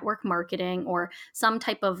income or network marketing or some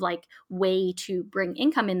type of like way to bring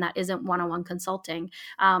income in that isn't one-on-one consulting.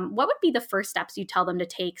 What would be the first steps you tell them to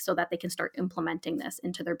take so that they can start implementing this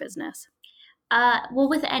into their business? Well,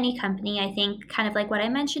 with any company, I think kind of like what I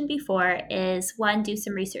mentioned before is one, do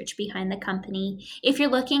some research behind the company. If you're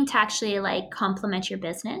looking to actually like complement your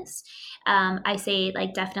business, I say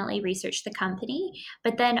like definitely research the company.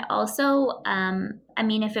 But then also, I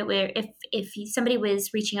mean, if somebody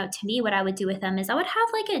was reaching out to me, what I would do with them is I would have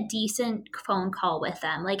like a decent phone call with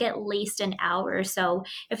them, like at least an hour or so.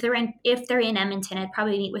 If they're in Edmonton, I'd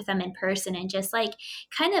probably meet with them in person and just like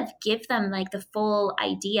kind of give them like the full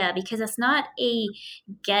idea, because it's not a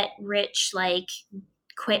get rich like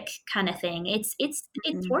quick kind of thing. It's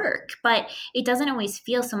Mhm. work, but it doesn't always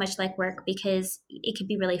feel so much like work because it can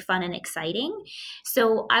be really fun and exciting.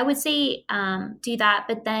 So I would say do that,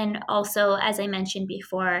 but then also, as I mentioned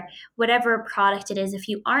before, whatever product it is, if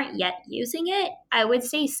you aren't yet using it, I would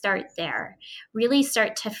say start there. Really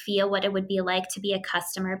start to feel what it would be like to be a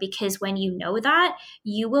customer, because when you know that,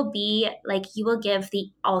 you will give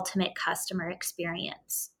the ultimate customer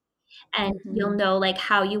experience, and you'll Mhm. know like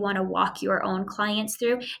how you want to walk your own clients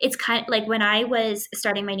through. It's kind of like when I was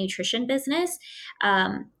starting my nutrition business,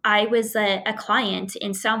 I was a client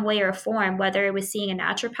in some way or form, whether it was seeing a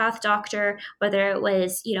naturopath doctor, whether it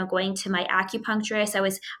was, going to my acupuncturist.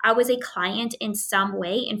 I was a client in some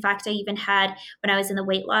way. In fact, I even had, when I was in the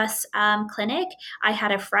weight loss clinic, I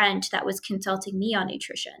had a friend that was consulting me on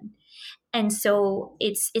nutrition. And so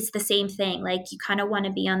it's the same thing. Like, you kind of want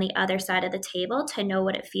to be on the other side of the table to know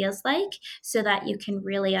what it feels like, so that you can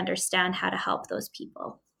really understand how to help those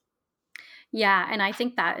people. Yeah, and I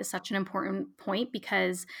think that is such an important point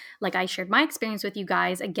because, like I shared my experience with you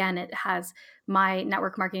guys, again, it has my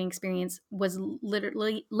network marketing experience was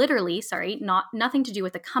literally, sorry, not nothing to do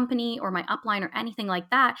with the company or my upline or anything like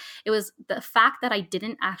that. It was the fact that I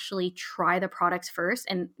didn't actually try the products first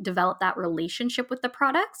and develop that relationship with the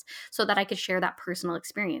products so that I could share that personal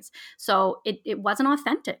experience. So it wasn't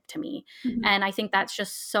authentic to me. Mhm. And I think that's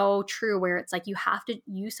just so true, where it's like you have to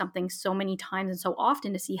use something so many times and so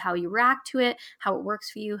often to see how you react to it, how it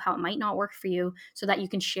works for you, how it might not work for you, so that you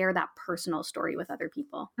can share that personal story with other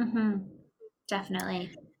people. Mhm.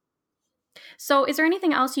 Definitely. So, is there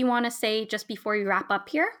anything else you want to say just before we wrap up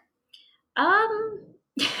here? Um,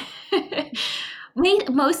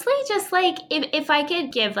 mostly just like, if I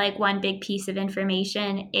could give like one big piece of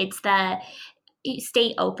information, it's that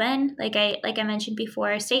stay open. Like I mentioned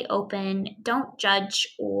before, stay open. Don't judge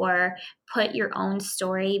or put your own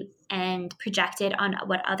story and project it on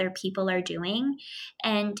what other people are doing.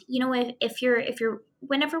 And if you're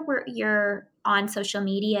whenever you're on social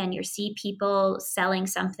media and you see people selling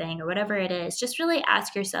something or whatever it is, just really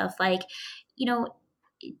ask yourself, like, you know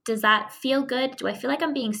does that feel good? Do I feel like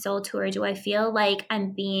I'm being sold to, or do I feel like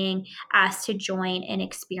I'm being asked to join an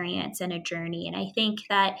experience and a journey? And I think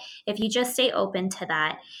that if you just stay open to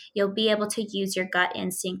that, you'll be able to use your gut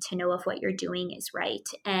instinct to know if what you're doing is right.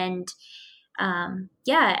 And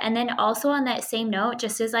yeah, and then also on that same note,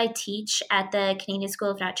 just as I teach at the Canadian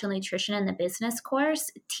School of Natural Nutrition in the business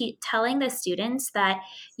course, telling the students that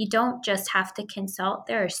you don't just have to consult.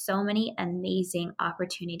 There are so many amazing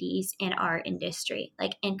opportunities in our industry,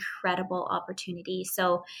 like incredible opportunities.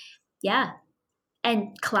 So yeah,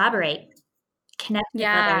 and collaborate, connect with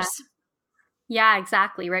Yeah. others. Yeah,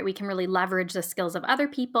 exactly, right? We can really leverage the skills of other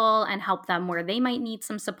people and help them where they might need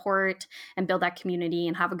some support and build that community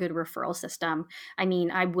and have a good referral system. I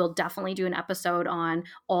mean, I will definitely do an episode on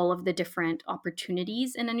all of the different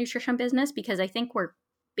opportunities in a nutrition business because I think we're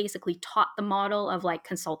basically taught the model of like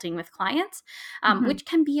consulting with clients, Mhm. which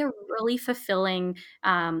can be a really fulfilling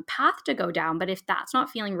path to go down. But if that's not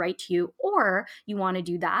feeling right to you, or you want to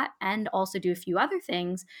do that and also do a few other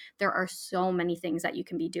things, there are so many things that you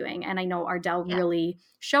can be doing. And I know Ardell Yeah. really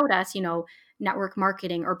showed us, network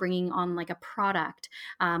marketing or bringing on like a product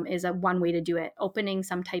is a one way to do it. Opening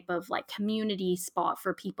some type of like community spot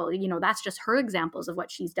for people, that's just her examples of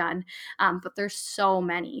what she's done. But there's so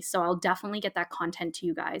many. So I'll definitely get that content to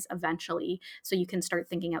you guys eventually so you can start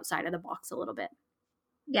thinking outside of the box a little bit.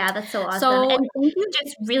 Yeah, that's so awesome. So And thank you.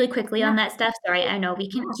 just really quickly on Yeah. that stuff, sorry, I know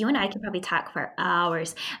Yeah. you and I could probably talk for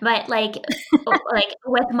hours, but like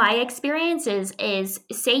with my experience is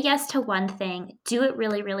say yes to one thing, do it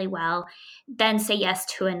really, really well, then say yes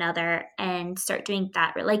to another and start doing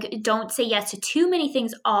that. Like, don't say yes to too many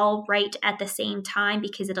things all right at the same time,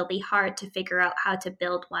 because it'll be hard to figure out how to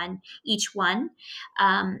build each one.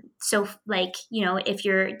 So like, if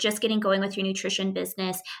you're just getting going with your nutrition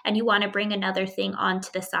business and you want to bring another thing onto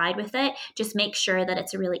the side with it, just make sure that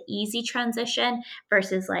it's a really easy transition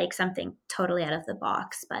versus like something totally out of the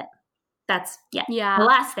box. But that's, yeah, the Yeah.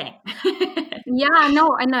 last thing. Yeah,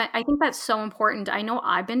 no, and I think that's so important. I know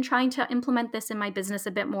I've been trying to implement this in my business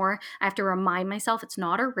a bit more. I have to remind myself it's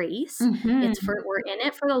not a race. Hmm. We're in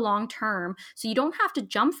it for the long term. So you don't have to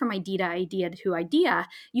jump from idea to idea.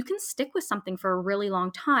 You can stick with something for a really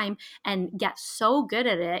long time and get so good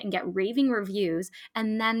at it and get raving reviews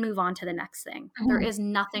and then move on to the next thing. There is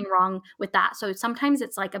nothing wrong with that. So sometimes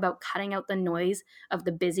it's like about cutting out the noise of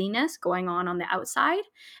the busyness going on the outside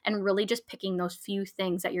and really just picking those few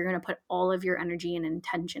things that you're going to put all of your energy and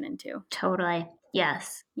intention into. Totally.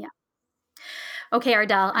 Yes. Yeah. Okay,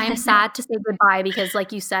 Ardell, I am sad to say goodbye because,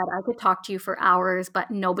 like you said, I could talk to you for hours,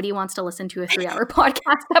 but nobody wants to listen to a 3-hour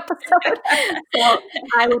podcast episode. So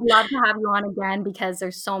I would love to have you on again because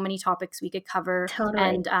there's so many topics we could cover. Totally.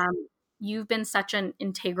 And you've been such an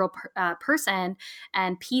integral person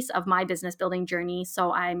and piece of my business building journey.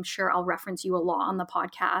 So I'm sure I'll reference you a lot on the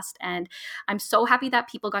podcast. And I'm so happy that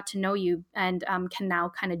people got to know you and can now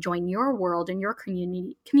kind of join your world and your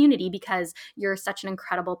community because you're such an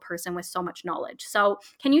incredible person with so much knowledge. So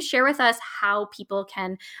can you share with us how people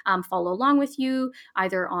can follow along with you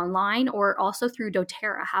either online or also through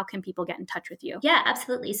doTERRA? How can people get in touch with you? Yeah,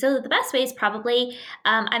 absolutely. So the best way is probably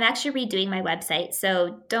I'm actually redoing my website,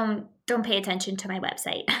 so don't pay attention to my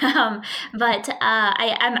website. But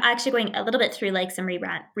I'm actually going a little bit through like some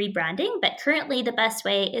rebranding. But currently, the best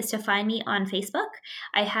way is to find me on Facebook.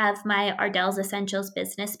 I have my Ardell's Essentials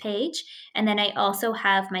business page, and then I also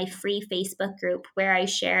have my free Facebook group where I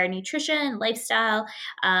share nutrition, lifestyle,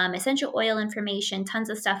 essential oil information, tons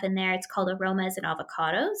of stuff in there. It's called Aromas and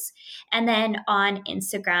Avocados. And then on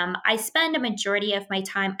Instagram, I spend a majority of my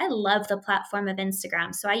time. I love the platform of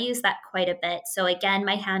Instagram, so I use that quite a bit. So again,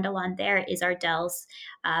 my handle on there is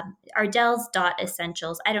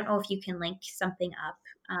Ardell's.essentials. I don't know if you can link something up.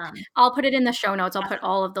 I'll put it in the show notes. I'll put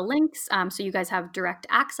all of the links so you guys have direct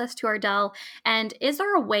access to Ardell. And is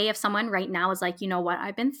there a way if someone right now is like, you know what,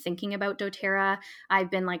 I've been thinking about doTERRA. I've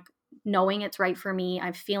been like knowing it's right for me.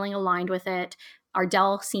 I'm feeling aligned with it.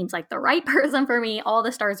 Ardell seems like the right person for me. All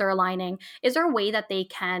the stars are aligning. Is there a way that they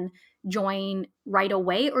can join right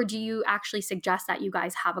away? Or do you actually suggest that you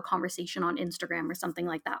guys have a conversation on Instagram or something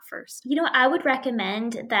like that first? You know, I would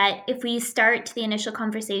recommend that if we start the initial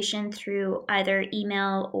conversation through either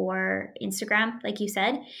email or Instagram, like you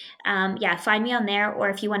said, find me on there. Or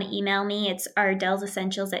if you want to email me, it's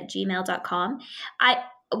ardellsessentials@gmail.com.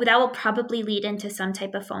 That will probably lead into some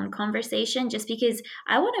type of phone conversation just because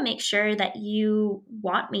I want to make sure that you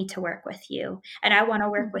want me to work with you and I want to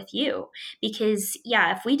work with you because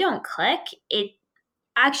if we don't click,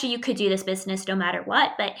 actually you could do this business no matter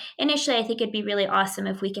what. But initially, I think it'd be really awesome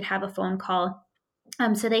if we could have a phone call.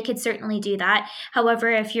 So they could certainly do that. However,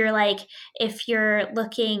 if you're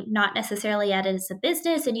looking not necessarily at it as a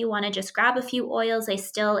business and you want to just grab a few oils, I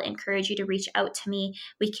still encourage you to reach out to me.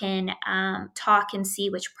 We can talk and see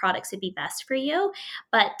which products would be best for you.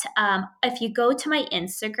 But if you go to my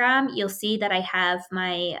Instagram, you'll see that I have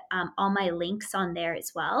my all my links on there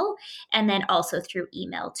as well. And then also through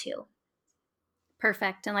email too.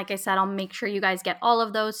 Perfect. And like I said, I'll make sure you guys get all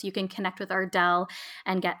of those so you can connect with Ardell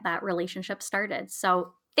and get that relationship started.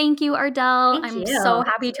 So thank you, Ardell. Thank I'm you. so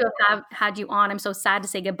happy to have had you on. I'm so sad to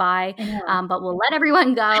say goodbye, but we'll let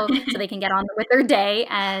everyone go so they can get on with their day.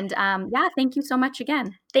 And thank you so much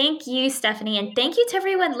again. Thank you, Stephanie. And thank you to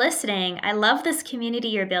everyone listening. I love this community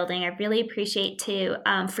you're building. I really appreciate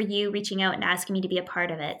for you reaching out and asking me to be a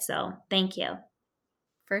part of it. So thank you.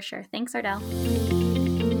 For sure. Thanks, Ardell.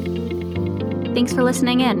 Thanks for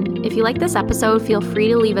listening in. If you like this episode, feel free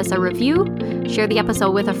to leave us a review, share the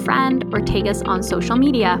episode with a friend, or tag us on social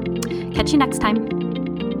media. Catch you next time.